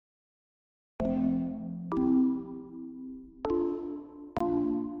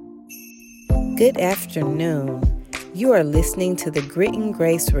Good afternoon. You are listening to the Grit and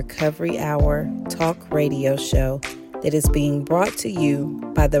Grace Recovery Hour talk radio show that is being brought to you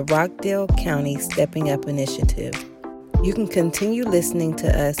by the Rockdale County Stepping Up Initiative. You can continue listening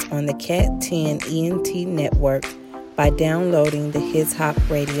to us on the Cat 10 ENT network by downloading the His Hop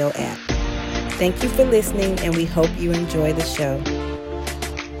Radio app. Thank you for listening, and we hope you enjoy the show.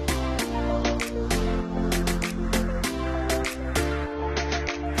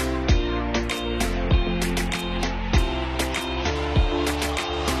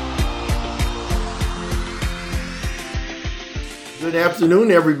 Good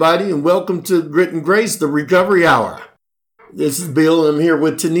afternoon, everybody, and welcome to Grit and Grace, the Recovery Hour. This is Bill, and I'm here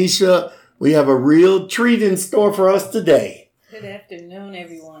with Tanisha. We have a real treat in store for us today. Good afternoon,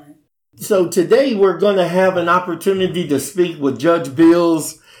 everyone. So today we're going to have an opportunity to speak with Judge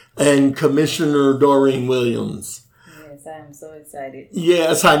Bills and Commissioner Doreen Williams. Yes, I'm so excited.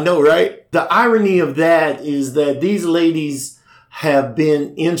 Yes, I know, right? The irony of that is that these ladies have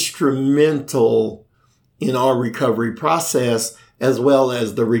been instrumental in our recovery process, as well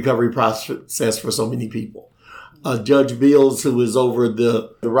as the recovery process for so many people. Judge Bills, who is over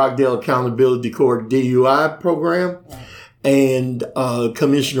the Rockdale Accountability Court DUI program, and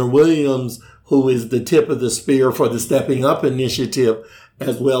Commissioner Williams, who is the tip of the spear for the Stepping Up Initiative,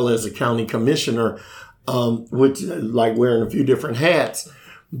 as well as a county commissioner, which is like wearing a few different hats.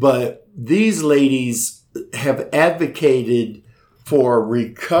 But these ladies have advocated for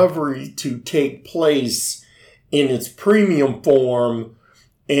recovery to take place in its premium form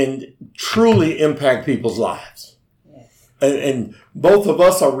and truly impact people's lives. Yes. And both of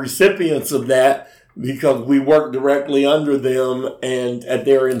us are recipients of that because we work directly under them and at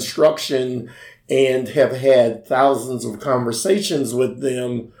their instruction and have had thousands of conversations with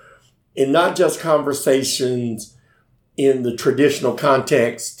them, and not just conversations in the traditional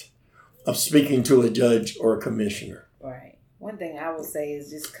context of speaking to a judge or a commissioner. Right. One thing I will say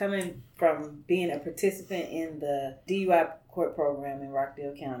is just coming from being a participant in the DUI court program in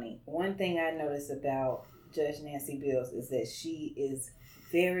Rockdale County, one thing I noticed about Judge Nancy Bills is that she is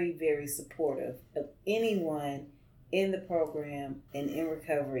very, very supportive of anyone in the program and in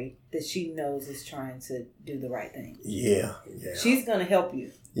recovery that she knows is trying to do the right thing. Yeah. She's going to help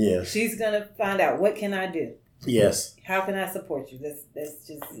you. Yes. She's going to find out, what can I do? Yes. How can I support you? That's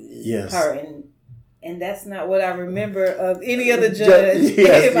just yes. her. And that's not what I remember of any other judge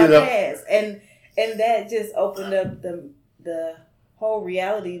in my past. And that just opened up the whole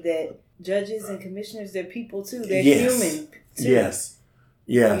reality that judges and commissioners, they're people too. They're human too. Yes.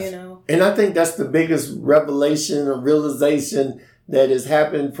 Yes. You know? And I think that's the biggest revelation or realization that has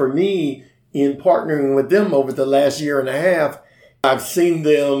happened for me in partnering with them over the last year and a half. I've seen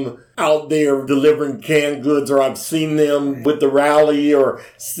them out there delivering canned goods, or I've seen them with the rally, or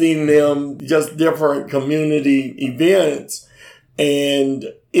seen them just different community events. And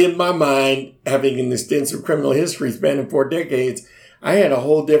in my mind, having an extensive criminal history spanning 4 decades, I had a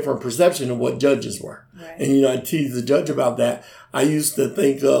whole different perception of what judges were. Right. And, I tease the judge about that. I used to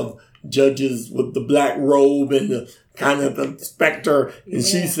think of judges with the black robe and the kind of the specter. And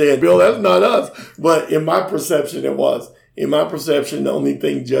she said, Bill, that's not us. But in my perception, it was. In my perception, the only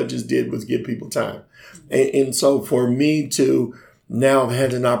thing judges did was give people time. And so for me to now have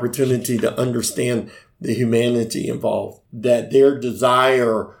had an opportunity to understand the humanity involved, that their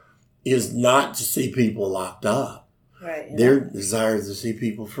desire is not to see people locked up. Right. Their desire is to see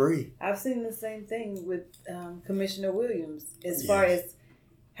people free. I've seen the same thing with Commissioner Williams as far as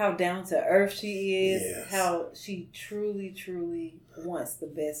how down to earth she is, how she truly, truly wants the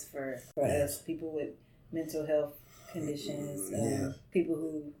best for us, people with mental health conditions, people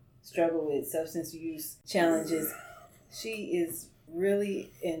who struggle with substance use challenges. She is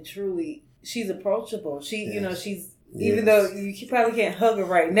really and truly, she's approachable. She, she's, even though you probably can't hug her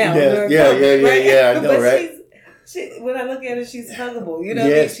right now. I know, but right? She, when I look at her, she's huggable.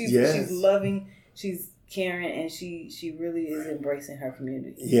 She's loving, she's caring, and she really is embracing her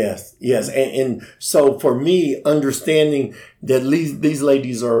community. Yes. And so for me, understanding that these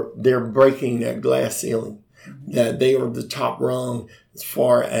ladies they're breaking that glass ceiling. That they are the top rung as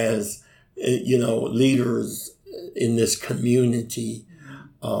far as, leaders in this community,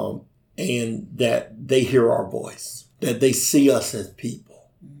 and that they hear our voice, that they see us as people.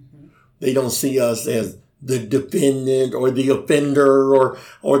 Mm-hmm. They don't see us as the defendant or the offender or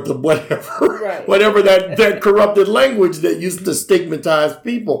the whatever, whatever that corrupted language that used to stigmatize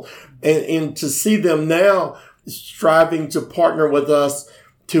people. And to see them now striving to partner with us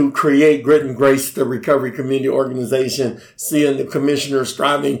to create Grit and Grace, the recovery community organization, seeing the commissioner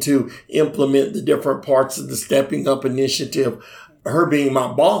striving to implement the different parts of the Stepping Up initiative, her being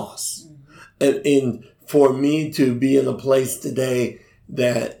my boss. And for me to be in a place today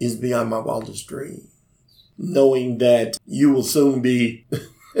that is beyond my wildest dreams, knowing that you will soon be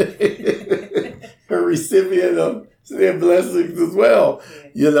a recipient of their blessings as well,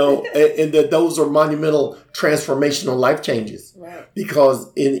 and that those are monumental, transformational life changes. Right.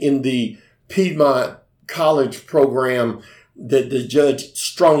 Because in the Piedmont College program that the judge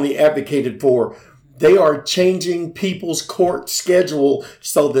strongly advocated for, they are changing people's court schedule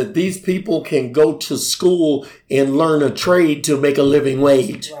so that these people can go to school and learn a trade to make a living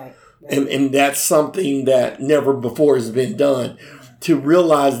wage. Right. And that's something that never before has been done. To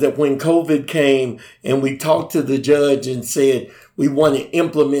realize that when COVID came and we talked to the judge and said, we want to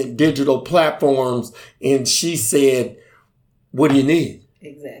implement digital platforms. And she said, what do you need?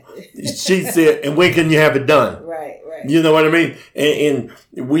 Exactly. She said, and when can you have it done? Right. You know what I mean? And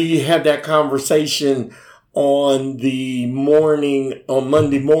we had that conversation on Monday morning,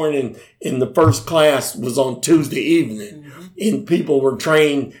 and the first class was on Tuesday evening. Mm-hmm. And people were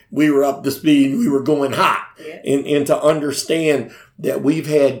trained, we were up to speed, we were going hot. Yeah. And to understand that we've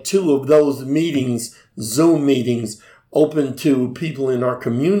had 2 of those meetings, Zoom meetings, open to people in our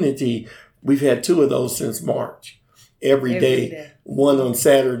community. We've had 2 of those since March. Every day. One on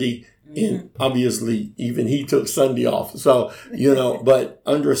Saturday. Mm-hmm. And obviously, even he took Sunday off. So, but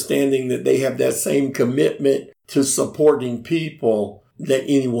understanding that they have that same commitment to supporting people that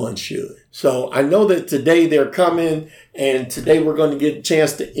anyone should. So I know that today they're coming, and today we're going to get a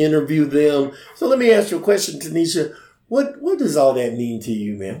chance to interview them. So let me ask you a question, Tanisha. What does all that mean to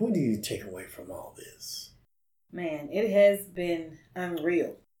you, man? What do you take away from all this? Man, it has been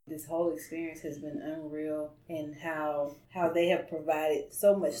unreal. This whole experience has been unreal, and how they have provided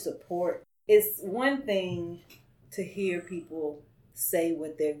so much support. It's one thing to hear people say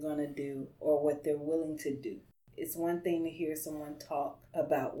what they're going to do or what they're willing to do. It's one thing to hear someone talk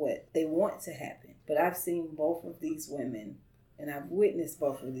about what they want to happen. But I've seen both of these women, and I've witnessed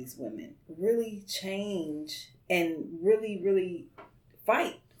both of these women really change and really, really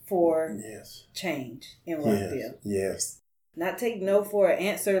fight for change in Rockdale. Yes. Not take no for an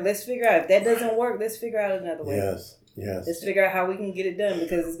answer. Let's figure out if that doesn't work. Let's figure out another way. Yes. Let's figure out how we can get it done,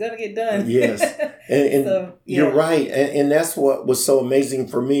 because it's going to get done. Yes. And so, you're right. And that's what was so amazing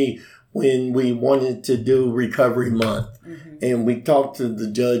for me when we wanted to do Recovery Month. Mm-hmm. And we talked to the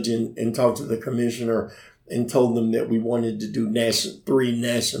judge and talked to the commissioner and told them that we wanted to do 3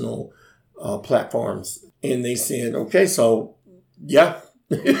 national platforms. And they said, okay, so yeah.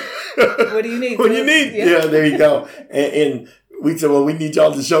 What do you need? What do you need? Yeah, there you go. And we said, well, we need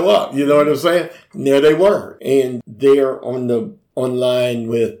y'all to show up. You know what I'm saying? And there they were. And they're online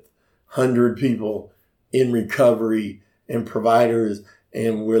with 100 people in recovery and providers.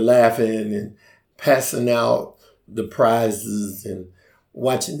 And we're laughing and passing out the prizes and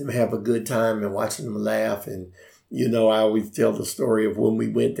watching them have a good time and watching them laugh. And, I always tell the story of when we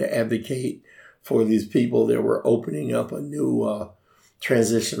went to advocate for these people that were opening up a new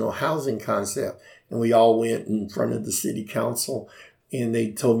transitional housing concept. And we all went in front of the city council, and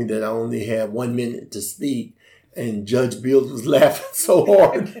they told me that I only had 1 minute to speak. And Judge Beals was laughing so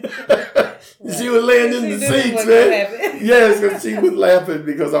hard. She was laying in the seats, man. Yes, because she was laughing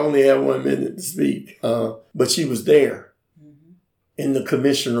because I only had 1 minute to speak. But she was there. Mm-hmm. And the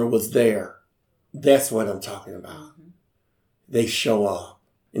commissioner was there. That's what I'm talking about. Mm-hmm. They show up.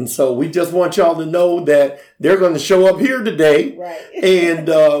 And so we just want y'all to know that they're going to show up here today. Right. And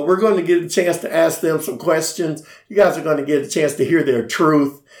we're going to get a chance to ask them some questions. You guys are going to get a chance to hear their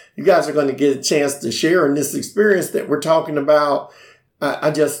truth. You guys are going to get a chance to share in this experience that we're talking about.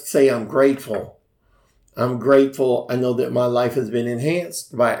 I just say I'm grateful. I'm grateful. I know that my life has been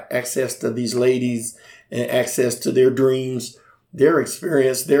enhanced by access to these ladies and access to their dreams. Their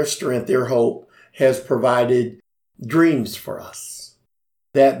experience, their strength, their hope has provided dreams for us.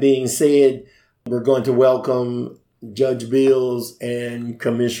 That being said, we're going to welcome Judge Beals and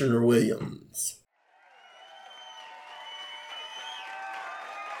Commissioner Williams.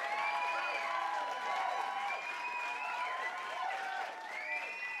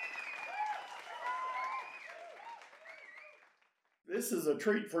 This is a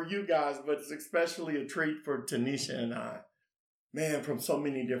treat for you guys, but it's especially a treat for Tanisha and I. Man, from so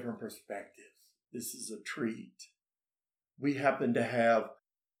many different perspectives, this is a treat. We happen to have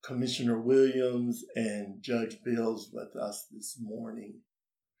Commissioner Williams and Judge Beals with us this morning.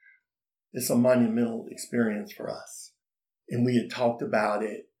 It's a monumental experience for us. And we had talked about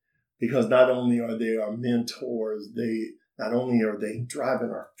it because not only are they our mentors, not only are they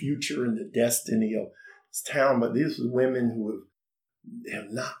driving our future and the destiny of this town, but these are women who have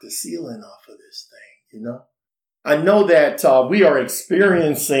knocked the ceiling off of this thing, I know that we are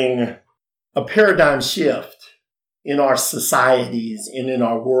experiencing a paradigm shift in our societies and in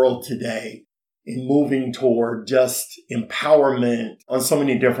our world today in moving toward just empowerment on so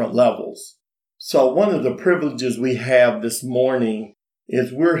many different levels. So one of the privileges we have this morning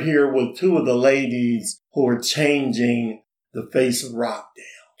is we're here with two of the ladies who are changing the face of Rockdale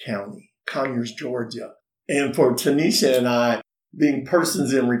County, Conyers, Georgia. And for Tanisha and I, being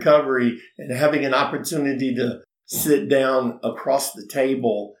persons in recovery and having an opportunity to sit down across the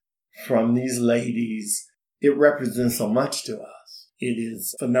table from these ladies, it represents so much to us. It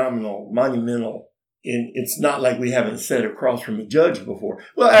is phenomenal, monumental. And it's not like we haven't sat across from a judge before.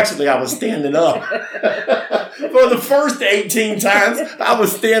 Well, actually, I was standing up. For the first 18 times, I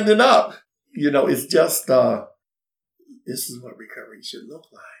was standing up. It's just, this is what recovery should look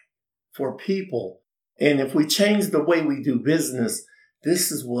like for people. And if we change the way we do business,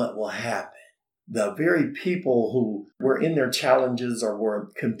 this is what will happen. The very people who were in their challenges or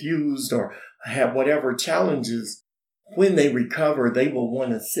were confused or have whatever challenges, when they recover, they will want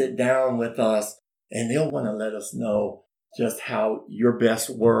to sit down with us and they'll want to let us know just how your best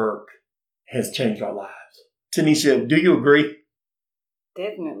work has changed our lives. Tanisha, do you agree?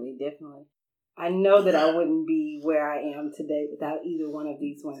 Definitely. I know that I wouldn't be where I am today without either one of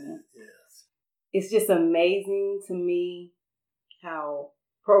these women. Yes. It's just amazing to me how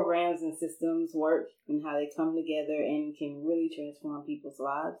programs and systems work and how they come together and can really transform people's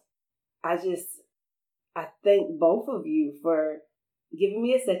lives. I thank both of you for giving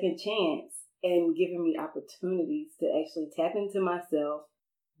me a second chance and giving me opportunities to actually tap into myself,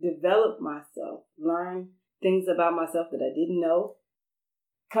 develop myself, learn things about myself that I didn't know.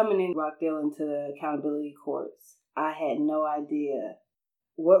 Coming in Rockdale into the accountability courts, I had no idea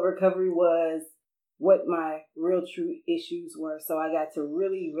what recovery was, what my real true issues were. So I got to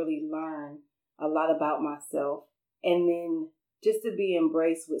really, really learn a lot about myself. And then just to be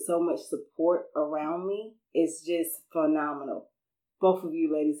embraced with so much support around me is just phenomenal. Both of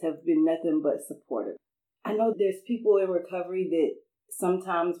you ladies have been nothing but supportive. I know there's people in recovery that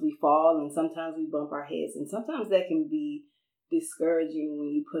sometimes we fall and sometimes we bump our heads. And sometimes that can be discouraging when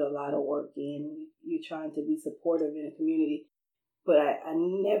you put a lot of work in. You're trying to be supportive in a community. But I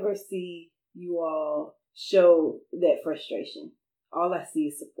never see you all show that frustration. All I see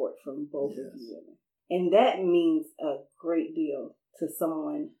is support from both of you women. And that means a great deal to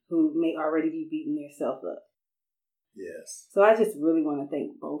someone who may already be beating themselves up. Yes. So I just really want to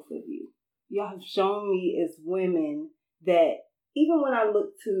thank both of you. Y'all have shown me as women that even when I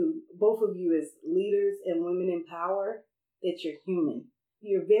look to both of you as leaders and women in power, that you're human.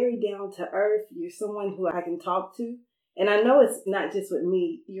 You're very down to earth. You're someone who I can talk to. And I know it's not just with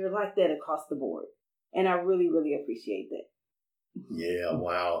me. You're like that across the board. And I really, really appreciate that. Yeah,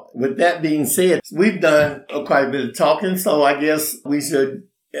 wow. With that being said, we've done quite a bit of talking, so I guess we should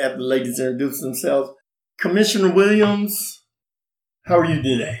have the ladies introduce themselves. Commissioner Williams, how are you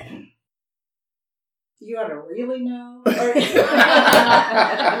today? You ought to really know. Right.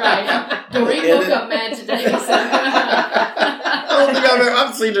 Doreen woke up mad today. So. I don't think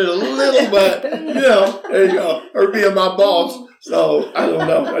I've seen it a little, but, there you go. Her being my boss. So, I don't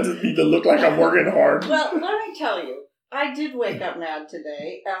know. I just need to look like I'm working hard. Well, let me tell you, I did wake up mad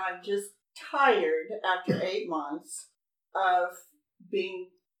today, and I'm just tired after 8 months of being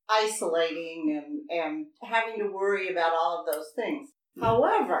isolating and having to worry about all of those things.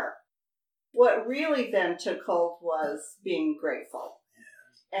 However, what really then took hold was being grateful.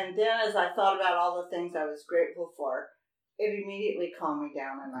 And then as I thought about all the things I was grateful for, it immediately calmed me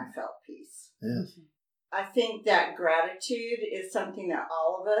down and I felt peace. Yes. I think that gratitude is something that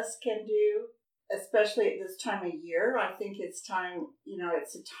all of us can do, especially at this time of year. I think it's time,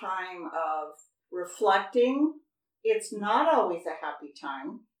 it's a time of reflecting. It's not always a happy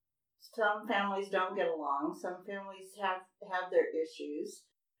time. Some families don't get along. Some families have their issues.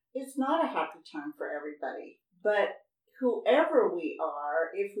 It's not a happy time for everybody. But whoever we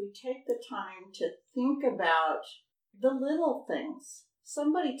are, if we take the time to think about the little things.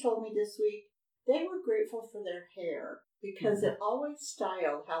 Somebody told me this week they were grateful for their hair because it always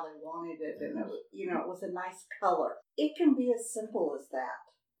styled how they wanted it, and it was a nice color. It can be as simple as that.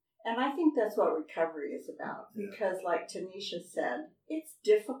 And I think that's what recovery is about, because like Tanisha said, it's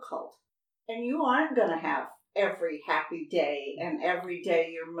difficult. And you aren't going to have every happy day and every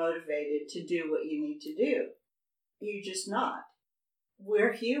day you're motivated to do what you need to do. You're just not.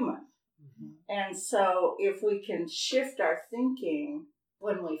 We're human. Mm-hmm. And so if we can shift our thinking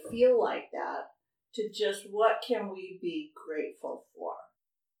when we feel like that to just what can we be grateful for,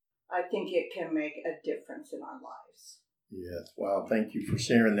 I think it can make a difference in our lives. Yes. Wow. Thank you for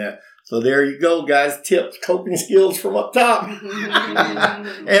sharing that. So there you go, guys. Tips, coping skills from up top.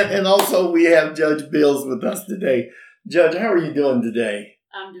 and also we have Judge Bills with us today. Judge, how are you doing today?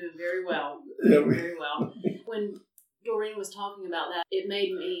 I'm doing very well. Very well. When Doreen was talking about that, it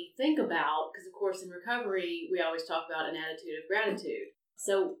made me think about, because of course in recovery, we always talk about an attitude of gratitude.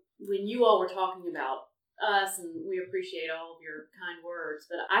 So when you all were talking about us, and we appreciate all of your kind words,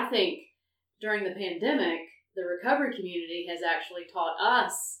 but I think during the pandemic, the recovery community has actually taught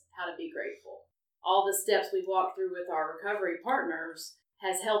us how to be grateful. All the steps we've walked through with our recovery partners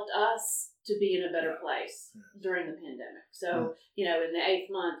has helped us to be in a better place during the pandemic. So, in the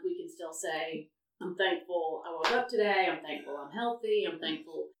 8th month, we can still say, I'm thankful I woke up today. I'm thankful I'm healthy. I'm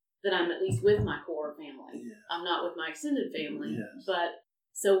thankful that I'm at least with my core family. Yes. I'm not with my extended family. Yes. But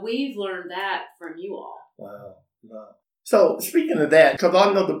so we've learned that from you all. Wow. So speaking of that, because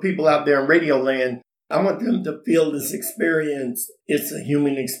I know the people out there in Radio Land, I want them to feel this experience. It's a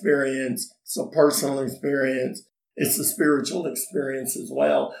human experience. It's a personal experience. It's a spiritual experience as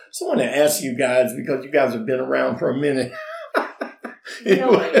well. So I want to ask you guys, because you guys have been around for a minute.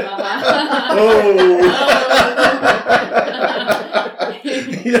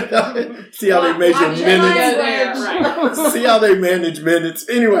 See how they measure minutes. See how they manage minutes.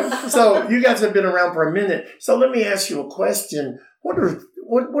 Anyway, so you guys have been around for a minute. So let me ask you a question. What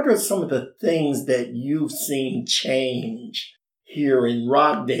are some of the things that you've seen change here in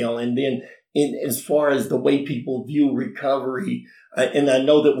Rockdale, and then as far as the way people view recovery? And I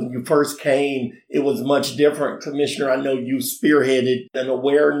know that when you first came, it was much different. Commissioner, I know you spearheaded an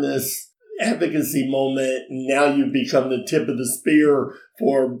awareness advocacy moment. Now you've become the tip of the spear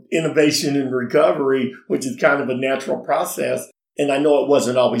for innovation in recovery, which is kind of a natural process. And I know it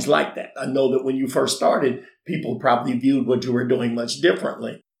wasn't always like that. I know that when you first started, people probably viewed what you were doing much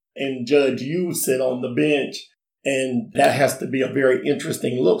differently. And Judge, you sit on the bench, and that has to be a very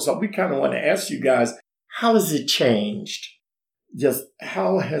interesting look. So we kind of want to ask you guys, how has it changed? Just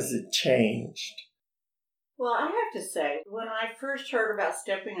how has it changed? Well, I have to say, when I first heard about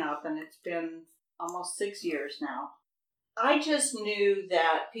Stepping Up, and it's been almost 6 years now, I just knew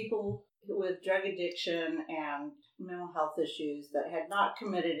that people with drug addiction and mental health issues that had not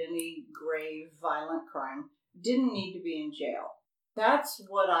committed any grave, violent crime didn't need to be in jail. That's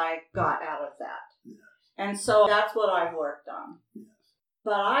what I got out of that. Yes. And so that's what I've worked on. Yes.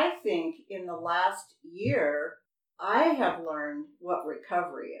 But I think in the last year, I have learned what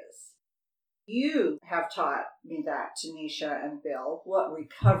recovery is. You have taught me that, Tanisha and Bill, what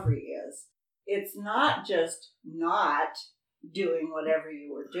recovery is. It's not just not doing whatever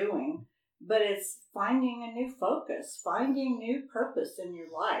you were doing, but it's finding a new focus, finding new purpose in your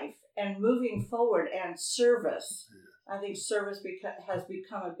life, and moving forward, and service. I think service has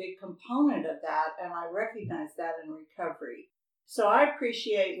become a big component of that, and I recognize that in recovery. So I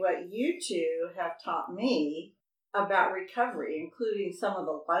appreciate what you two have taught me about recovery, including some of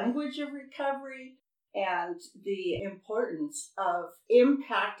the language of recovery and the importance of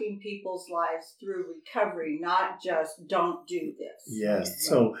impacting people's lives through recovery, not just don't do this. Yes.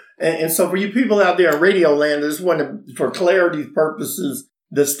 So, and so for you people out there in Radio Land, I just want to, for clarity's purposes,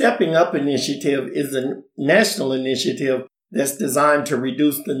 the Stepping Up initiative is a national initiative that's designed to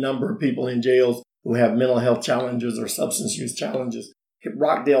reduce the number of people in jails who have mental health challenges or substance use challenges.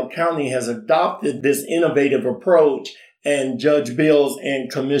 Rockdale County has adopted this innovative approach, and Judge Bills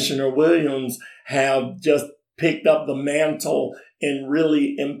and Commissioner Williams have just picked up the mantle and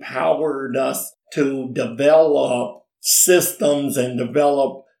really empowered us to develop systems and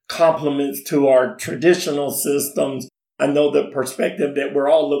develop complements to our traditional systems. I know the perspective that we're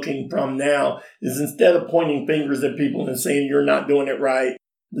all looking from now is, instead of pointing fingers at people and saying you're not doing it right,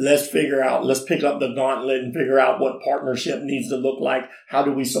 let's pick up the gauntlet and figure out what partnership needs to look like. How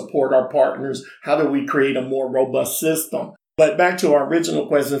do we support our partners? How do we create a more robust system? But back to our original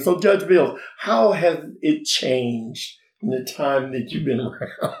question. So Judge Bills, how has it changed in the time that you've been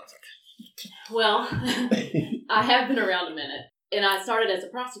around? Well, I have been around a minute. And I started as a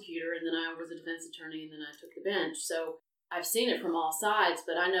prosecutor, and then I was a defense attorney, and then I took the bench. So I've seen it from all sides.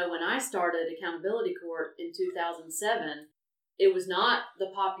 But I know when I started accountability court in 2007, it was not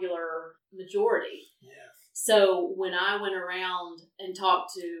the popular majority. Yes. So when I went around and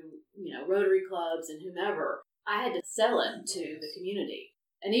talked to, Rotary clubs and whomever, I had to sell it to the community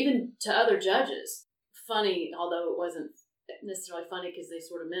and even to other judges. Funny, although it wasn't necessarily funny because they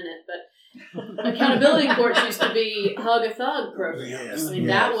sort of meant it, but accountability courts used to be hug a thug program. Yes. I mean,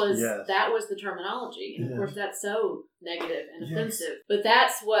 that was the terminology. And of course that's so negative and offensive. But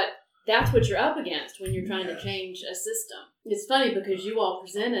that's what you're up against when you're trying to change a system. It's funny because you all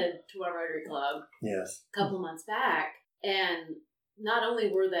presented to our Rotary Club a couple of months back, And not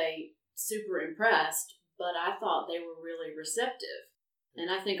only were they super impressed, but I thought they were really receptive. And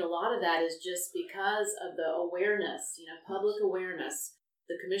I think a lot of that is just because of the awareness, public awareness,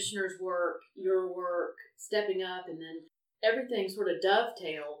 the commissioner's work, your work, stepping up, and then everything sort of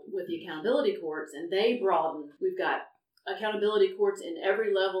dovetailed with the accountability courts, and they broadened. We've got accountability courts in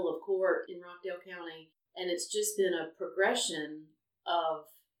every level of court in Rockdale County, and it's just been a progression of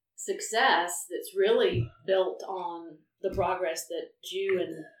success that's really built on the progress that you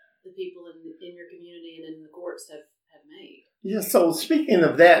and the people in your community and in the courts have made. Yeah, so speaking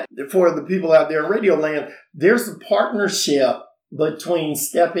of that, for the people out there in Radio Land, there's a partnership between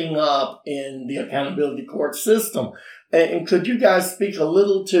Stepping Up and the accountability court system. And could you guys speak a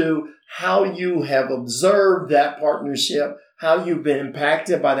little to how you have observed that partnership, how you've been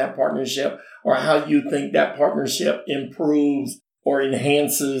impacted by that partnership, or how you think that partnership improves or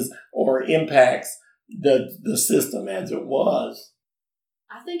enhances or impacts the system as it was?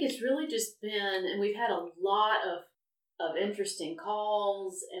 I think it's really just been, and we've had a lot of interesting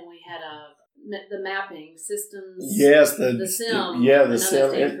calls, and we had the mapping systems. Yes, the SIM. The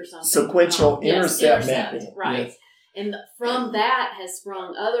SIM, sequential intercept mapping. Right. Yes. And from that has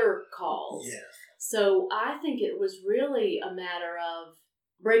sprung other calls. Yes. So I think it was really a matter of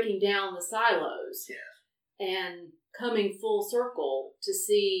breaking down the silos. Yes. And coming full circle to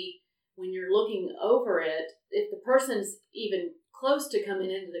see, when you're looking over it, if the person's even close to coming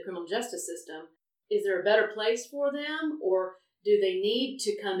into the criminal justice system, is there a better place for them, or do they need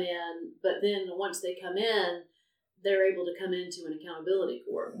to come in, but then once they come in, they're able to come into an accountability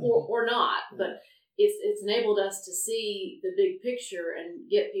court, or not? But it's enabled us to see the big picture and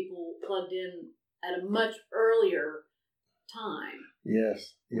get people plugged in at a much earlier time.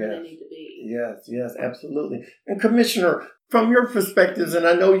 Yes, where they need to be. Yes, absolutely. And Commissioner, from your perspectives, and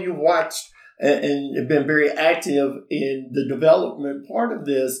I know you've watched and have been very active in the development part of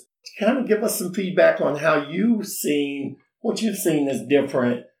this, kind of give us some feedback on how you've seen, what you've seen as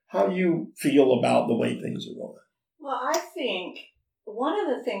different, how you feel about the way things are going. Well, I think one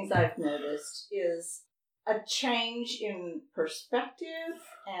of the things I've noticed is a change in perspective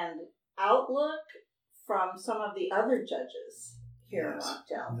and outlook from some of the other judges here in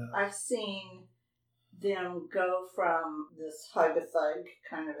Rockdale. Yeah. I've seen them go from this hug-a-thug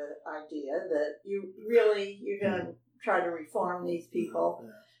kind of an idea that you're going to try to reform these people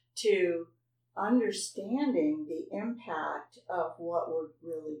to understanding the impact of what we're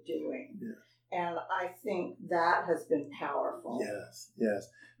really doing. Yeah. And I think that has been powerful. Yes.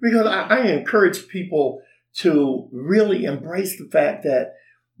 Because I encourage people to really embrace the fact that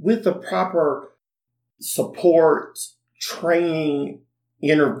with the proper support, training,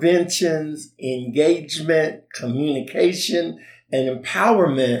 interventions, engagement, communication, and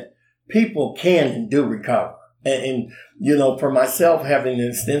empowerment, people can and do recover. And for myself, having an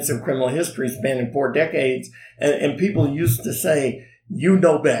extensive criminal history spanning 4 decades, and people used to say, you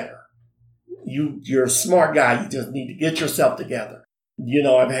know better. You're a smart guy. You just need to get yourself together.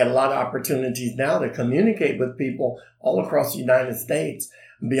 I've had a lot of opportunities now to communicate with people all across the United States.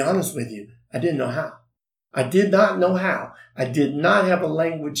 And be honest with you, I didn't know how. I did not know how. I did not have a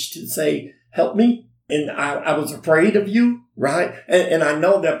language to say, help me. And I was afraid of you, right? And I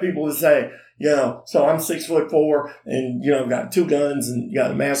know that people would say, so I'm 6'4" and, got 2 guns and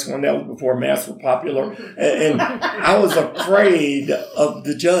got a mask on. That was before masks were popular. And I was afraid of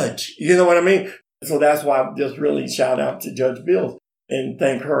the judge. You know what I mean? So that's why I just really shout out to Judge Bills and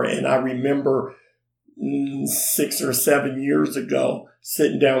thank her. And I remember 6 or 7 years ago,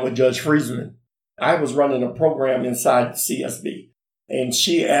 sitting down with Judge Friesman. I was running a program inside CSB. And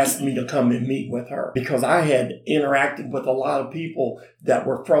she asked me to come and meet with her because I had interacted with a lot of people that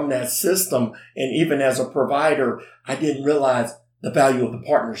were from that system. And even as a provider, I didn't realize the value of the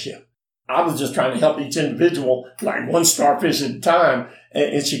partnership. I was just trying to help each individual, like one starfish at a time.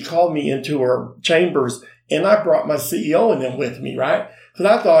 And she called me into her chambers, and I brought my CEO and them with me, right? Because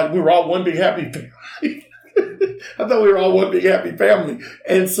I thought we were all one big happy family.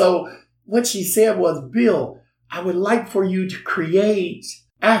 And so what she said was, Bill, I would like for you to create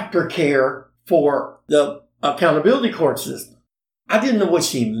aftercare for the accountability court system. I didn't know what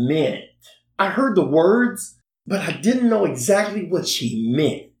she meant. I heard the words, but I didn't know exactly what she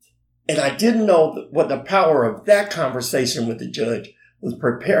meant. And I didn't know what the power of that conversation with the judge was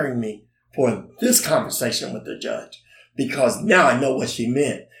preparing me for this conversation with the judge, because now I know what she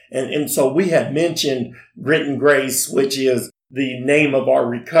meant. And so we had mentioned Grit and Grace, which is the name of our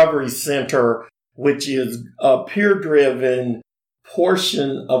recovery center, which is a peer-driven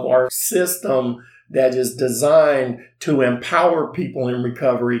portion of our system that is designed to empower people in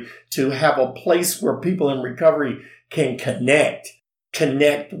recovery, to have a place where people in recovery can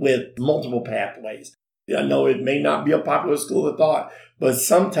connect with multiple pathways. I know it may not be a popular school of thought, but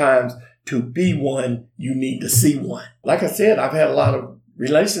sometimes to be one, you need to see one. Like I said, I've had a lot of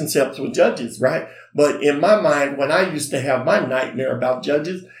relationships with judges, right? But in my mind, when I used to have my nightmare about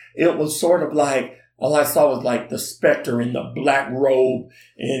judges, it was sort of like, all I saw was like the specter in the black robe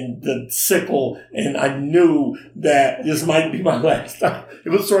and the sickle, and I knew that this might be my last time. It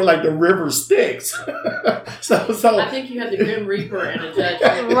was sort of like the river Styx. so I think you had the Grim Reaper and a judge.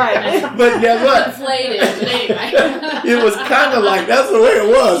 Right. But guess what? Inflated, but anyway. It was kind of like, that's the way it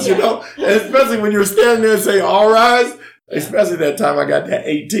was, you know? And especially when you're standing there and say, all rise, especially that time I got that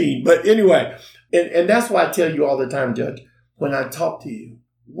 18. But anyway, and that's why I tell you all the time, Judge, when I talk to you,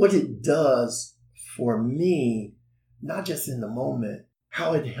 what it does for me, not just in the moment,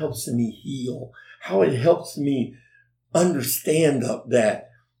 how it helps me heal, how it helps me understand that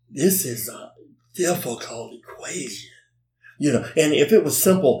this is a difficult equation. You know, and if it was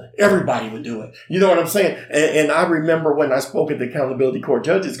simple, everybody would do it. You know what I'm saying? And I remember when I spoke at the Accountability Court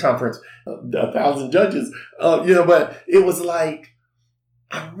Judges Conference, 1,000 judges, but it was like,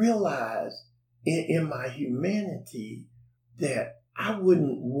 I realized in my humanity that I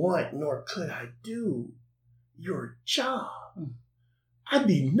wouldn't want, nor could I do your job. I'd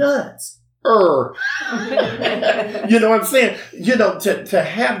be nuts. You know what I'm saying? You know, to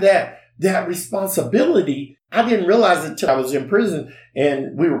have that responsibility, I didn't realize it until I was in prison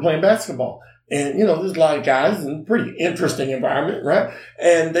and we were playing basketball. And, you know, there's a lot of guys in a pretty interesting environment, right?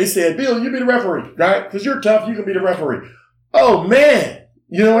 And they said, Bill, you be the referee, right? Because you're tough, you can be the referee. Oh, man.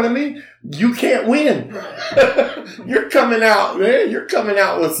 You know what I mean? You can't win. You're coming out, man. You're coming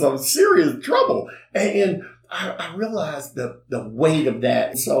out with some serious trouble. And I realized the weight of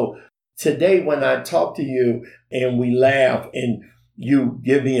that. So today when I talk to you and we laugh and you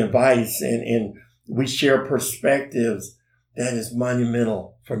give me advice and we share perspectives, that is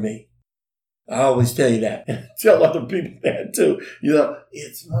monumental for me. I always tell you that and tell other people that too. You know,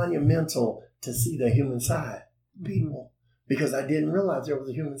 it's monumental to see the human side of people. Because I didn't realize there was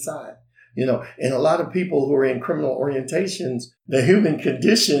a human side, you know, and a lot of people who are in criminal orientations, the human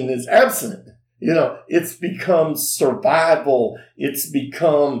condition is absent. You know, it's become survival. It's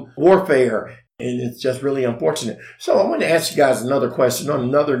become warfare. And it's just really unfortunate. So I want to ask you guys another question on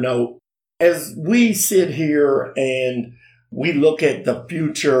another note. As we sit here and we look at the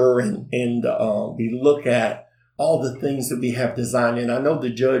future and we look at all the things that we have designed, and I know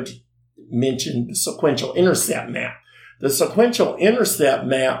the judge mentioned the sequential intercept map. The sequential intercept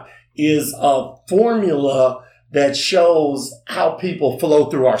map is a formula that shows how people flow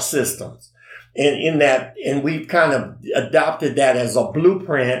through our systems. And we've kind of adopted that as a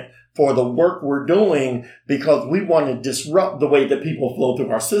blueprint for the work we're doing because we want to disrupt the way that people flow through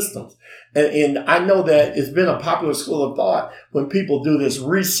our systems. And I know that it's been a popular school of thought when people do this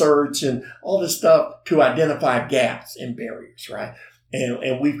research and all this stuff to identify gaps and barriers, right?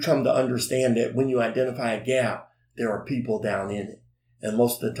 And we've come to understand that when you identify a gap, there are people down in it. And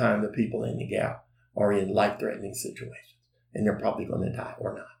most of the time, the people in the gap are in life-threatening situations. And they're probably going to die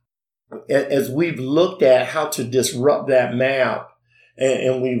or not. As we've looked at how to disrupt that map,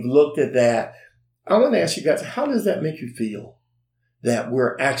 and we've looked at that, I want to ask you guys, how does that make you feel? That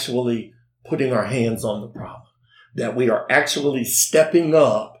we're actually putting our hands on the problem. That we are actually stepping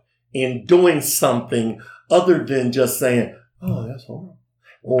up and doing something other than just saying, oh, that's horrible.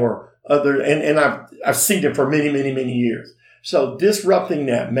 Or and I've seen it for many, many, many years. So disrupting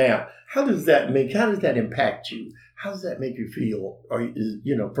that map, how does that impact you? How does that make you feel? Or,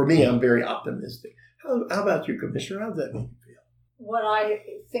 you know, for me, I'm very optimistic. How about you, Commissioner? How does that make you feel? What I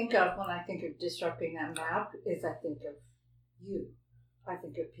think of when I think of disrupting that map is I think of you. I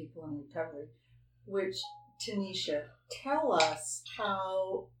think of people in recovery, which, Tanisha, tell us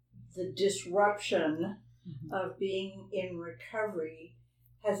how the disruption of being in recovery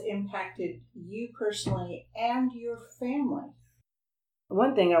has impacted you personally and your family.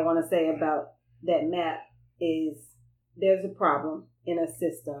 One thing I want to say about that map is there's a problem in a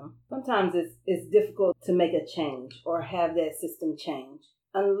system. Sometimes it's difficult to make a change or have that system change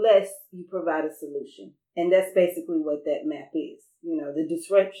unless you provide a solution. And that's basically what that map is. You know, the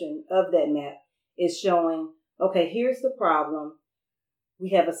disruption of that map is showing, okay, here's the problem. We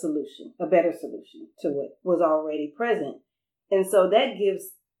have a solution, a better solution to what was already present. And so that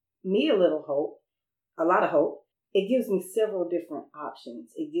gives me a little hope, a lot of hope. It gives me several different options.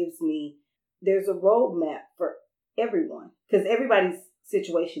 There's a roadmap for everyone because everybody's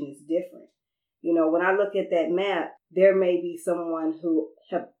situation is different. You know, when I look at that map, there may be someone who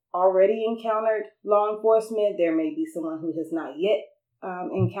have already encountered law enforcement. There may be someone who has not yet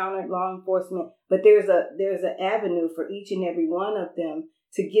encountered law enforcement, but there's an avenue for each and every one of them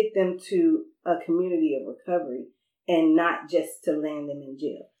to get them to a community of recovery and not just to land them in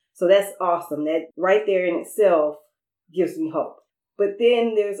jail. So that's awesome. That right there in itself gives me hope. But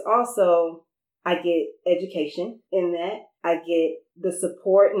then there's also, I get education in that. I get the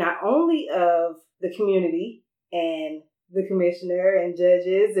support not only of the community and the commissioner and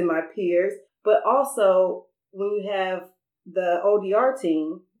judges and my peers, but also when you have the ODR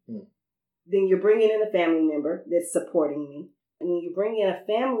team, then you're bringing in a family member that's supporting me. And when you bring in a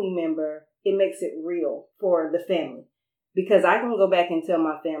family member, it makes it real for the family. Because I can go back and tell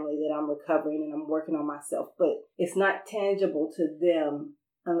my family that I'm recovering and I'm working on myself, but it's not tangible to them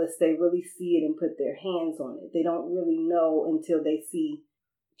unless they really see it and put their hands on it. They don't really know until they see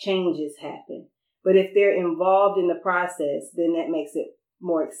changes happen. But if they're involved in the process, then that makes it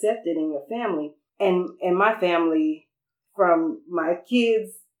more accepted in your family. And my family, from my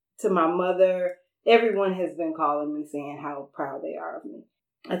kids to my mother, everyone has been calling me saying how proud they are of me.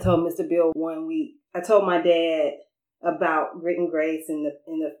 I told Mr. Bill one week, I told my dad about Grit and Grace in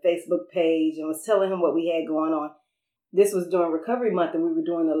the Facebook page and was telling him what we had going on. This was during Recovery Month and we were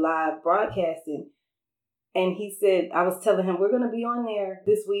doing the live broadcasting. And he said, I was telling him, we're going to be on there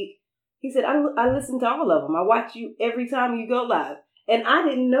this week. He said, I listen to all of them. I watch you every time you go live. And I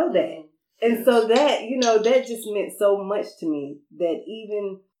didn't know that. And so that, that just meant so much to me that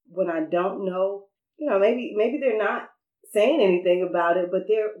even when I don't know, maybe they're not saying anything about it, but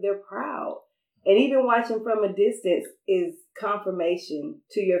they're proud. And even watching from a distance is confirmation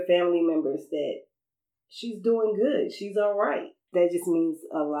to your family members that she's doing good. She's all right. That just means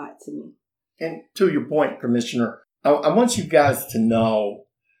a lot to me. And to your point, Commissioner, I want you guys to know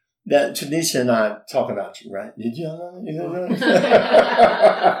that Tanisha and I talk about you, right? Did you know?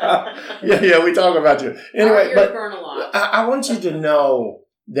 Yeah, we talk about you. Anyway, but I want you to know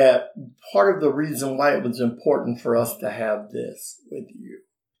that part of the reason why it was important for us to have this with you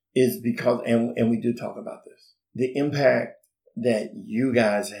is because, and we do talk about this, the impact that you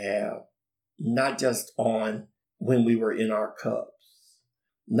guys have, not just on when we were in our cups,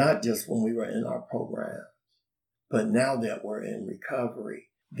 not just when we were in our programs, but now that we're in recovery,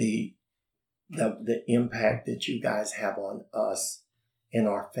 the impact that you guys have on us and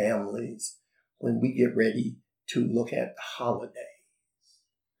our families when we get ready to look at the holidays,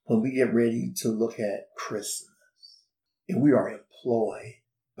 when we get ready to look at Christmas, and we are employed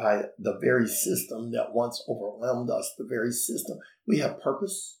by the very system that once overwhelmed us, the very system. We have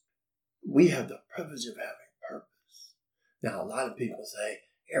purpose. We have the privilege of having purpose. Now, a lot of people say,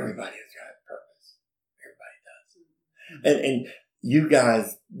 everybody has got purpose. Everybody does. And you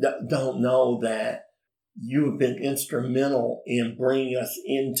guys don't know that you've been instrumental in bringing us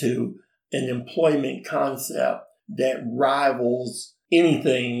into an employment concept that rivals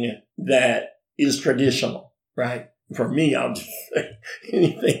anything that is traditional, right? For me, I'll just say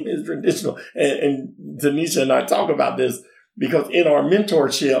anything is traditional. And Tanisha and I talk about this because in our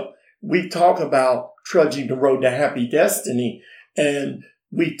mentorship, we talk about trudging the road to happy destiny. And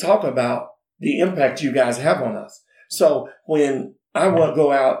we talk about the impact you guys have on us. So when I want to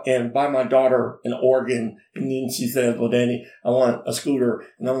go out and buy my daughter an organ, and then she says, well, Danny, I want a scooter.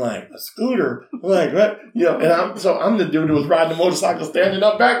 And I'm like, a scooter? I'm like, what? I'm the dude who was riding the motorcycle standing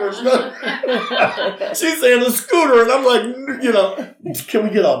up backwards. She's saying a scooter. And I'm like, can we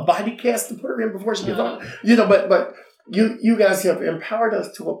get a body cast to put her in before she gets on? But you guys have empowered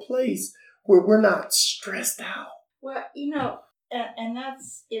us to a place where we're not stressed out. Well, and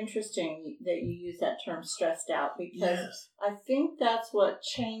that's interesting that you use that term stressed out, because I think that's what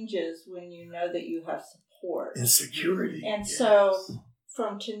changes when you know that you have support. And security. And so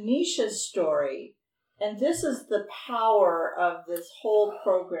from Tanisha's story, and this is the power of this whole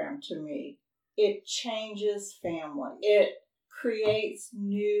program to me, it changes family. It creates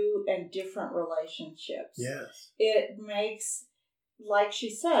new and different relationships. Yes. It makes, like she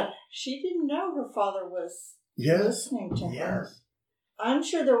said, she didn't know her father was listening to her. I'm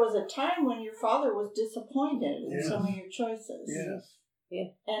sure there was a time when your father was disappointed in some of your choices. Yes. Yeah.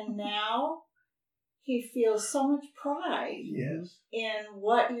 And now he feels so much pride in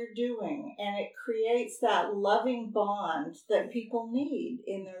what you're doing. And it creates that loving bond that people need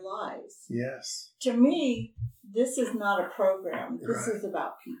in their lives. Yes. To me, this is not a program. This is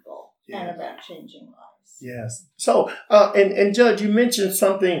about people and about changing lives. Yes. So, and Judge, you mentioned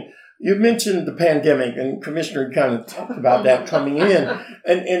something. You mentioned the pandemic, and Commissioner kind of talked about that coming in.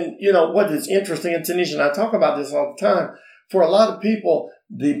 And what is interesting, and Tanisha and I talk about this all the time, for a lot of people,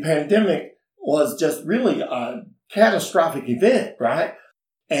 the pandemic was just really a catastrophic event, right?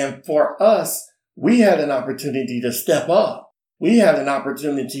 And for us, we had an opportunity to step up. we had an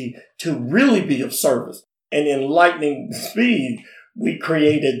opportunity to really be of service. And in lightning speed, we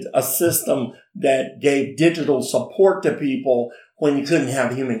created a system that gave digital support to people when you couldn't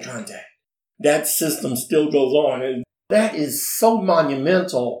have human contact. That system still goes on. And that is so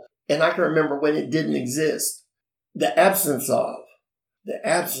monumental. And I can remember when it didn't exist. The absence of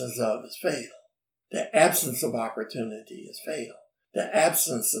is fatal. The absence of opportunity is fatal. The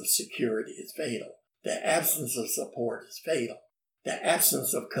absence of security is fatal. The absence of support is fatal. The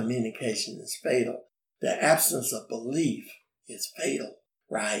absence of communication is fatal. The absence of belief is fatal,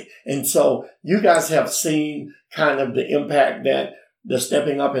 right? And so you guys have seen kind of the impact that the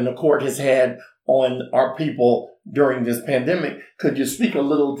stepping up in the court has had on our people during this pandemic. Could you speak a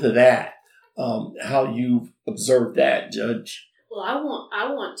little to that, how you've observed that, Judge? Well,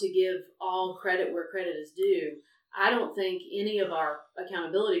 I want to give all credit where credit is due. I don't think any of our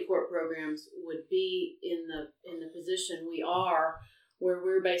accountability court programs would be in the position we are, where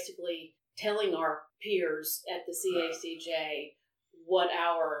we're basically telling our peers at the CACJ what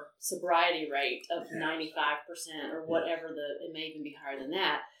our sobriety rate of 95% or whatever, it may even be higher than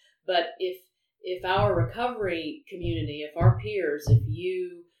that. But if our recovery community, if our peers, if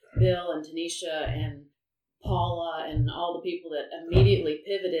you, Bill and Tanisha and Paula and all the people that immediately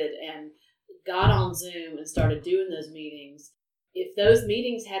pivoted and got on Zoom and started doing those meetings, if those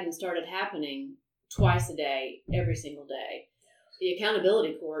meetings hadn't started happening twice a day, every single day, the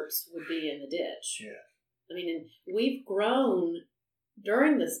accountability courts would be in the ditch. Yeah. I mean, and we've grown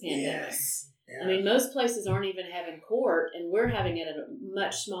during this pandemic. Yes. I mean, most places aren't even having court, and we're having it at a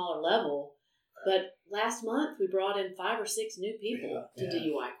much smaller level. But last month, we brought in 5 or 6 new people to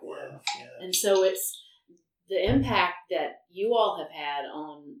DUI court. Yeah. And so it's the impact that you all have had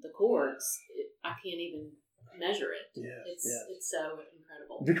on the courts, I can't even measure it. It's so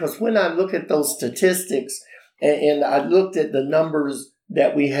incredible. Because when I look at those statistics, and I looked at the numbers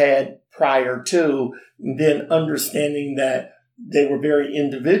that we had prior to, then understanding that they were very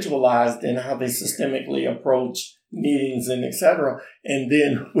individualized in how they systemically approach meetings and et cetera. And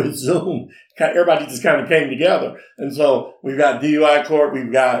then with Zoom, everybody just kind of came together. And so we've got DUI court,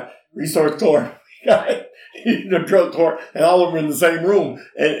 we've got resource court, we got the drug court, and all of them in the same room.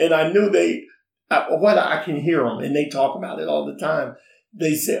 And I knew I can hear them, and they talk about it all the time.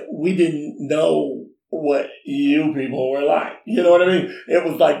 They said, we didn't know what you people were like. You know what I mean? It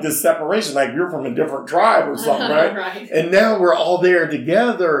was like this separation, like you're from a different tribe or something, right? Right. And now we're all there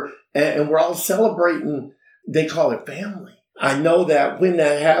together, and we're all celebrating. They call it family. I know that when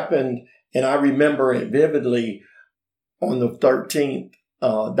that happened, and I remember it vividly, on the 13th,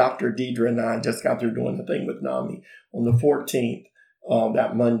 Dr. Deidre and I just got through doing the thing with NAMI. On the 14th,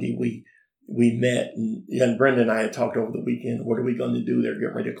 that Monday, we met, and Brenda and I had talked over the weekend, what are we going to do? They're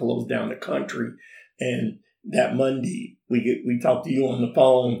getting ready to close down the country. And that Monday, we talked to you on the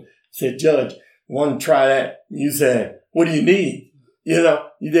phone, said, Judge, want to try that? You said, what do you need? You know,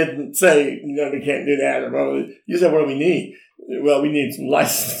 you didn't say, they can't do that. Or you said, what do we need? Well, we need some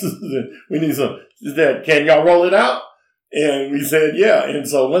licenses. We need some. Can y'all roll it out? And we said, yeah. And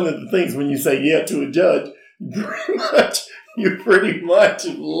so one of the things when you say yeah to a judge, you pretty much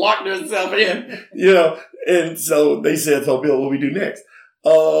locked yourself in, And so they said, so Bill, what do we do next?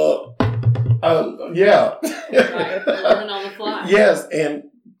 Yeah. Right. Learning on the fly. Yes. And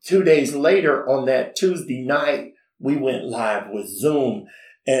 2 days later on that Tuesday night, we went live with Zoom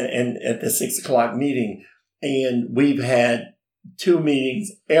and at the 6:00 meeting. And we've had 2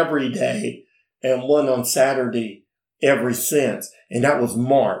 meetings every day and one on Saturday ever since. And that was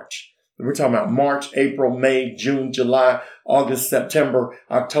March. We're talking about March, April, May, June, July, August, September,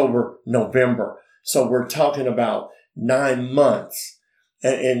 October, November. So we're talking about 9 months.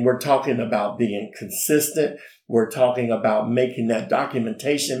 And we're talking about being consistent. We're talking about making that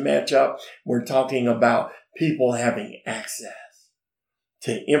documentation match up. We're talking about people having access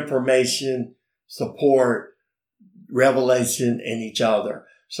to information, support, revelation, and each other.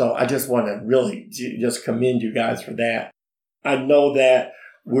 So I just want to really just commend you guys for that. I know that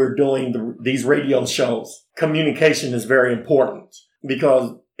we're doing these radio shows. Communication is very important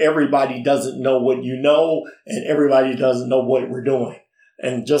because everybody doesn't know what you know and everybody doesn't know what we're doing.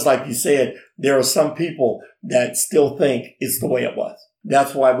 And just like you said, there are some people that still think it's the way it was.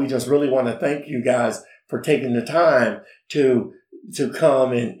 That's why we just really want to thank you guys for taking the time to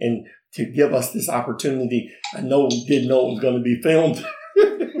come and to give us this opportunity. I know we didn't know it was going to be filmed.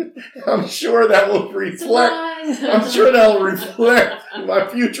 I'm sure that will reflect. I'm sure that will reflect my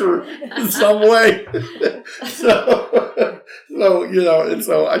future in some way. So and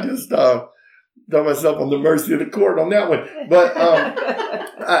so I just throw myself on the mercy of the court on that one. But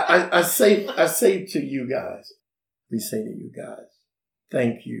I say to you guys, we say to you guys,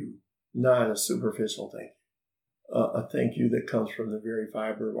 thank you, not a superficial thank you, a thank you that comes from the very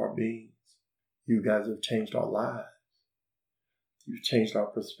fiber of our beings. You guys have changed our lives. You've changed our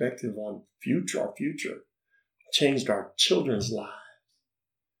perspective on our future, changed our children's lives.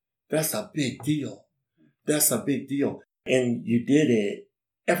 That's a big deal. That's a big deal. And you did it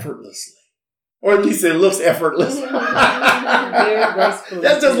effortlessly. Or at least it looks effortless. That's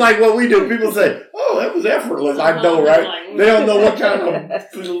just like what we do. People say, oh, that was effortless. I know, right? They don't know what kind of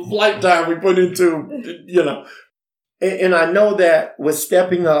flight time we put into, And I know that with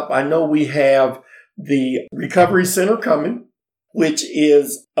Stepping Up, I know we have the Recovery Center coming, which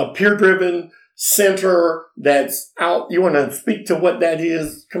is a peer-driven center that's out. You want to speak to what that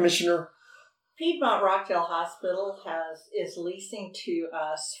is, Commissioner? Piedmont Rockdale Hospital is leasing to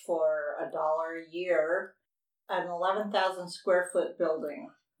us for $1 a year an 11,000 square foot building.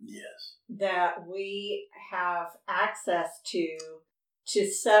 Yes. That we have access to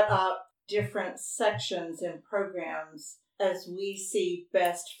set up different sections and programs as we see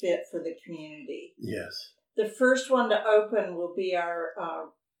best fit for the community. Yes. The first one to open will be our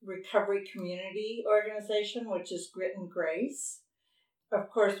recovery community organization, which is Grit and Grace. Of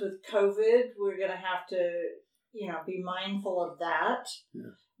course, with COVID, we're going to have to, be mindful of that.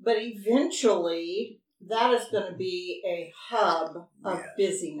 Yeah. But eventually, that is going to be a hub of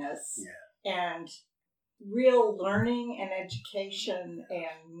busyness and real learning and education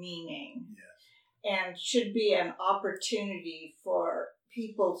and meaning. Yes. And should be an opportunity for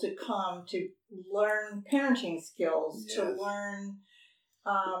people to come to learn parenting skills, to learn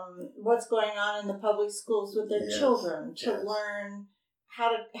what's going on in the public schools with their children, to learn how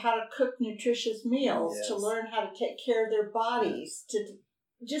to cook nutritious meals, to learn how to take care of their bodies, to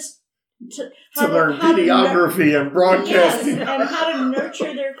learn videography and broadcasting, and how to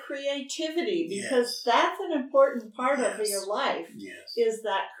nurture their creativity, because that's an important part of your life. Yes. Is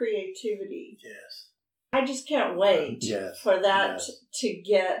that creativity? Yes. I just can't wait for that to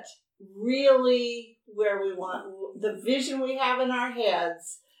get really where we want the vision we have in our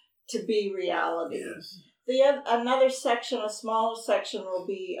heads to be reality. Yes. Another section, a smaller section, will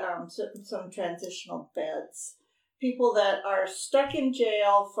be some transitional beds. People that are stuck in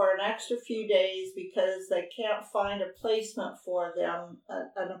jail for an extra few days because they can't find a placement for them,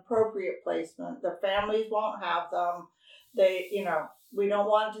 an appropriate placement. Their families won't have them. We don't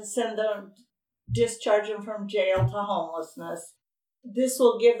want to send them, discharge them from jail to homelessness. This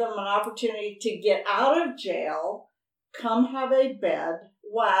will give them an opportunity to get out of jail, come have a bed,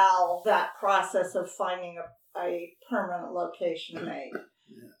 while that process of finding a permanent location made.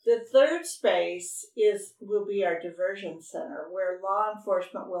 The third space will be our diversion center, where law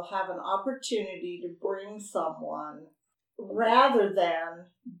enforcement will have an opportunity to bring someone rather than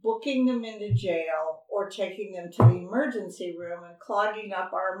booking them into jail or taking them to the emergency room and clogging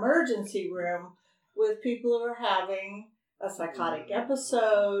up our emergency room with people who are having a psychotic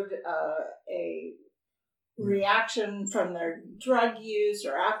episode, a reaction from their drug use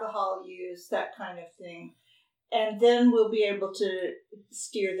or alcohol use, that kind of thing. And then we'll be able to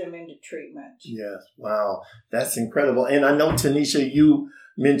steer them into treatment. Yes. Wow. That's incredible. And I know, Tanisha, you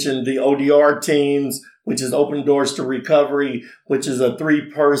mentioned the ODR teams, which is Open Doors to Recovery, which is a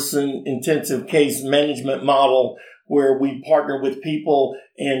 3-person intensive case management model where we partner with people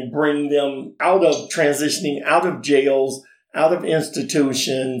and bring them out of transitioning out of jails, out of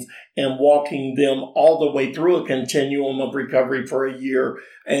institutions, and walking them all the way through a continuum of recovery for a year,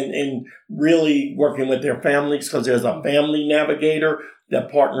 and really working with their families, because there's a family navigator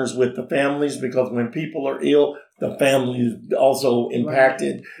that partners with the families, because when people are ill, the family is also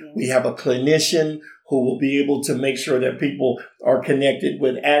impacted. Right. Yes. We have a clinician who will be able to make sure that people are connected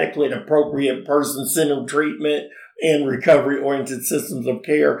with adequate, appropriate, person-centered treatment and recovery-oriented systems of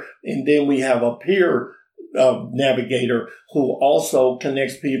care. And then we have a peer navigator who also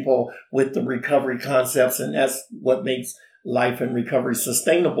connects people with the recovery concepts, and that's what makes life and recovery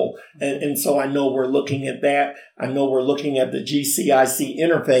sustainable. And so I know we're looking at that. I know we're looking at the GCIC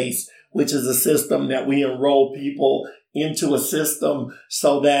interface, which is a system that we enroll people into a system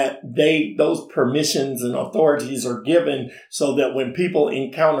so that those permissions and authorities are given, so that when people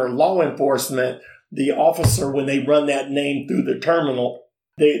encounter law enforcement, the officer, when they run that name through the terminal,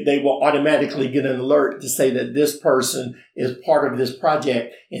 they will automatically get an alert to say that this person is part of this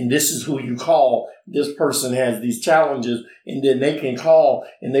project and this is who you call. This person has these challenges, and then they can call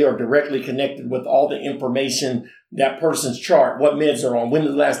and they are directly connected with all the information, that person's chart, what meds are on, when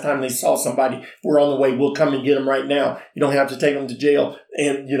was the last time they saw somebody, we're on the way, we'll come and get them right now. You don't have to take them to jail,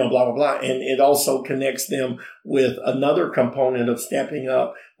 and blah, blah, blah. And it also connects them with another component of Stepping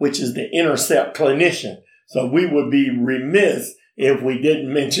Up, which is the intercept clinician. So we would be remiss if we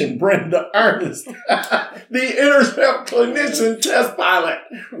didn't mention Brenda Ernest, the Intercept Clinician Test Pilot,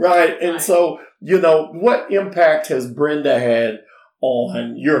 right? And so, what impact has Brenda had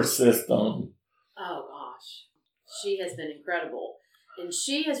on your system? Oh, gosh. She has been incredible. And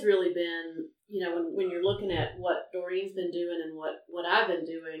she has really been, when you're looking at what Doreen's been doing and what I've been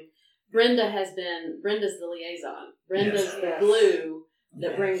doing, Brenda's the liaison. Brenda's the glue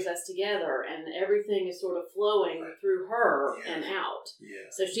that brings us together, and everything is sort of flowing through her and out.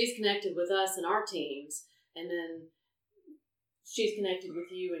 Yes. So she's connected with us and our teams, and then she's connected with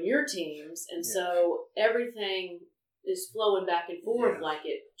you and your teams, and so everything is flowing back and forth like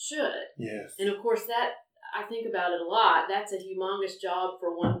it should. Yes. And of course that, I think about it a lot, that's a humongous job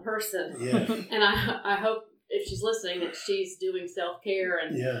for one person. Yes. And I hope if she's listening that she's doing self-care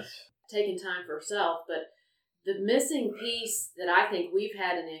and taking time for herself. But the missing piece that I think we've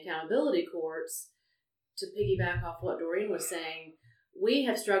had in the accountability courts, to piggyback off what Doreen was saying, we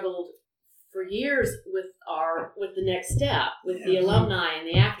have struggled for years with the next step, with the alumni and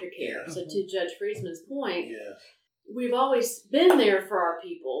the aftercare. So to Judge Friesman's point, we've always been there for our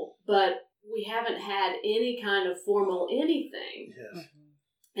people, but we haven't had any kind of formal anything. Yes.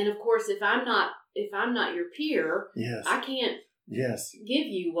 And of course, if I'm not your peer, I can't give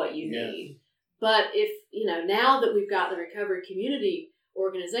you what you need. But if, now that we've got the Recovery Community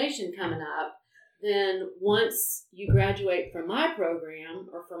Organization coming up, then once you graduate from my program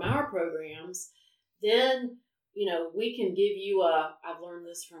or from our programs, then, we can give you I've learned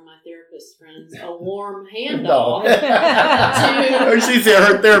this from my therapist friends, a warm handoff. She said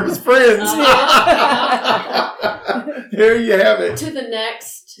her therapist friends. There you have it. To the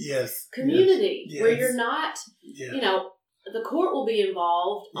next community where you're not, the court will be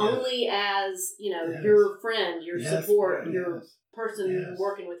involved only as, your friend, your support, your person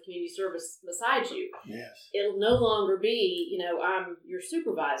working with community service beside you. Yes. It'll no longer be, I'm your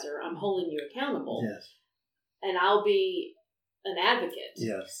supervisor, I'm holding you accountable. Yes. And I'll be an advocate.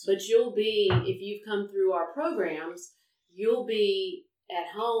 Yes. But you'll be, if you've come through our programs, you'll be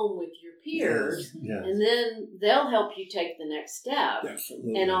at home with your peers, and then they'll help you take the next step.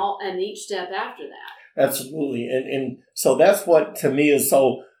 Absolutely. And each step after that. Absolutely. And so that's what to me is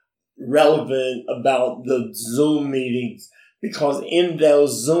so relevant about the Zoom meetings, because in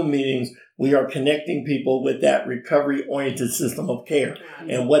those Zoom meetings, we are connecting people with that recovery-oriented system of care.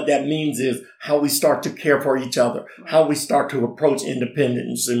 And what that means is how we start to care for each other, how we start to approach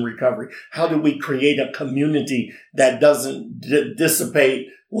independence in recovery. How do we create a community that doesn't dissipate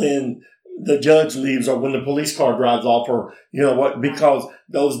when the judge leaves or when the police car drives off, or, because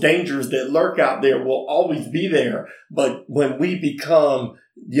those dangers that lurk out there will always be there. But when we become,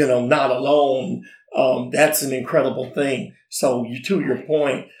 not alone, that's an incredible thing. So to your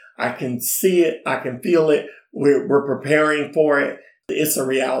point, I can see it. I can feel it. We're preparing for it. It's a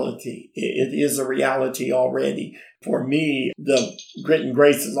reality. It is a reality already. For me, the grit and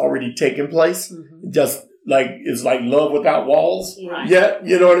grace has already taken place. Just it's like love without walls. Right. Yeah,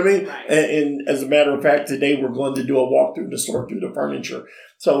 you know what I mean? Right. And as a matter of fact, today we're going to do a walkthrough to sort through the furniture.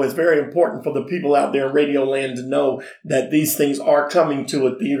 So it's very important for the people out there in Radio Land to know that these things are coming to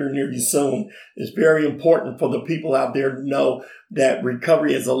a theater near you soon. It's very important for the people out there to know that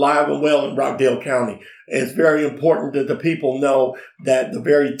recovery is alive and well in Rockdale County. It's very important that the people know that the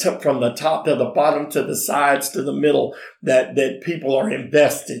very tip, from the top to the bottom to the sides to the middle, that people are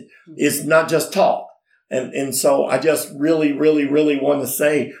invested. It's not just talk. And so I just really, really, really want to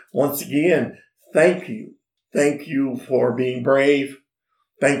say once again, thank you. Thank you for being brave.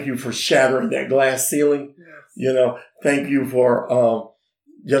 Thank you for shattering that glass ceiling. Yes. Thank you for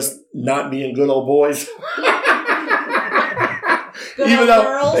just not being good old boys. Good old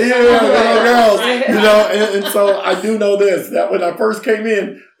girls. Good old girls. And so I do know this, that when I first came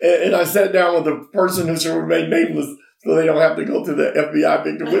in and I sat down with the person who should remain nameless so they don't have to go to the FBI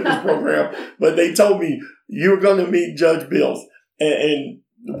Victim Witness Program, but they told me, you're going to meet Judge Bills. And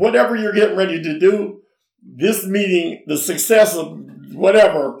whatever you're getting ready to do, this meeting, the success of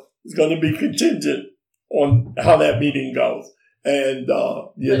whatever is going to be contingent on how that meeting goes. And,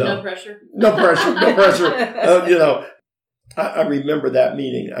 no pressure. No pressure. I remember that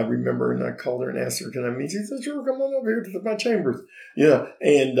meeting. I remember, and I called her and asked her, can I meet you? She said, sure, come on over here to my chambers.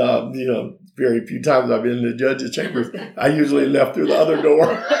 And, very few times I've been in the judge's chambers. I usually left through the other door.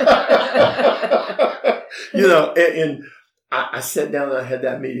 And I sat down and I had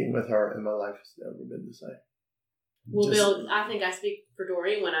that meeting with her, and my life has never been the same. Well, Bill, I think I speak for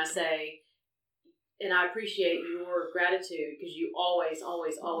Doreen when I say, and I appreciate your gratitude because you always,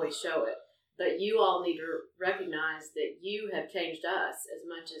 always, always show it. But you all need to recognize that you have changed us as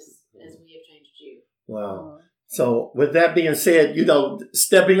much as we have changed you. Wow. So with that being said,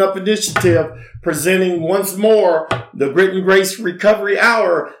 Stepping Up Initiative presenting once more the Grit and Grace Recovery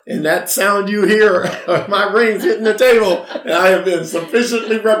Hour. And that sound you hear, my rings hitting the table, and I have been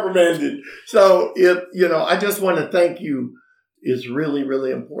sufficiently reprimanded. So I just want to thank you. It's really,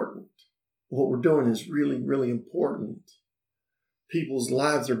 really important. What we're doing is really, really important. People's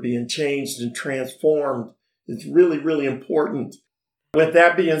lives are being changed and transformed. It's really, really important. With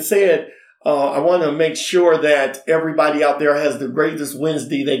that being said, I want to make sure that everybody out there has the greatest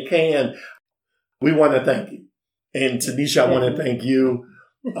Wednesday they can. We want to thank you. And Tanisha, I want to thank you.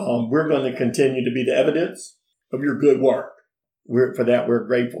 We're going to continue to be the evidence of your good work. We're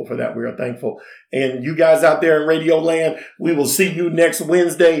grateful for that. We are thankful. And you guys out there in Radio Land, we will see you next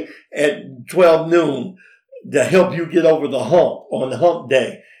Wednesday at 12 noon to help you get over the hump on the hump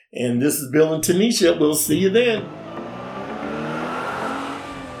day. And this is Bill and Tanisha. We'll see you then.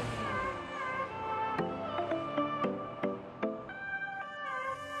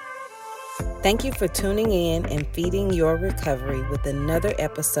 Thank you for tuning in and feeding your recovery with another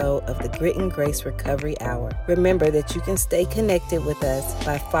episode of the Grit and Grace Recovery Hour. Remember that you can stay connected with us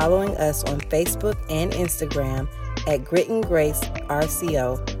by following us on Facebook and Instagram at Grit and Grace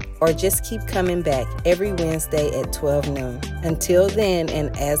RCO, or just keep coming back every Wednesday at 12 noon. Until then,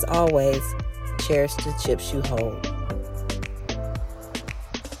 and as always, cherish the chips you hold.